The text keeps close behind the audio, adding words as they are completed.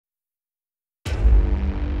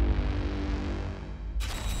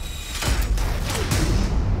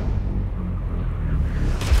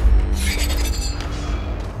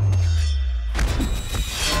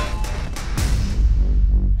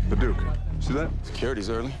that? Security's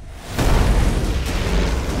early.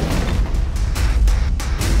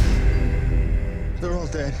 They're all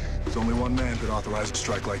dead. There's only one man could authorize a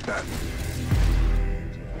strike like that.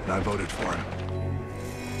 And I voted for him.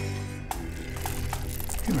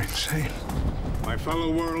 You're insane. My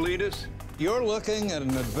fellow world leaders, you're looking at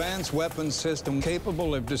an advanced weapons system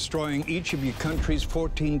capable of destroying each of your countries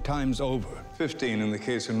 14 times over. 15 in the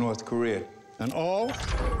case of North Korea. And all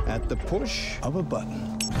at the push of a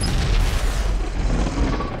button.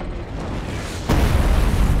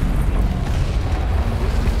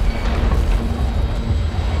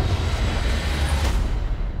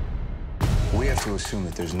 We have to assume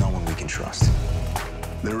that there's no one we can trust.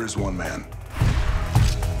 There is one man.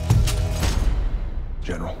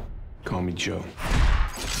 General. Call me Joe.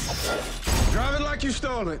 drive it like you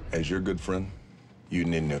stole it. As your good friend, you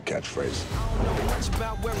need a new catchphrase.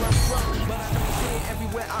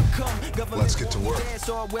 Let's get to work.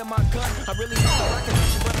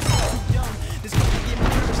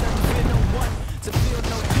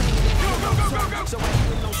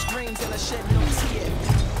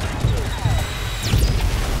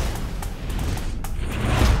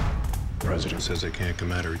 The president says they can't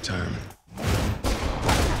come out of retirement.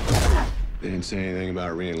 They didn't say anything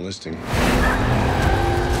about re-enlisting.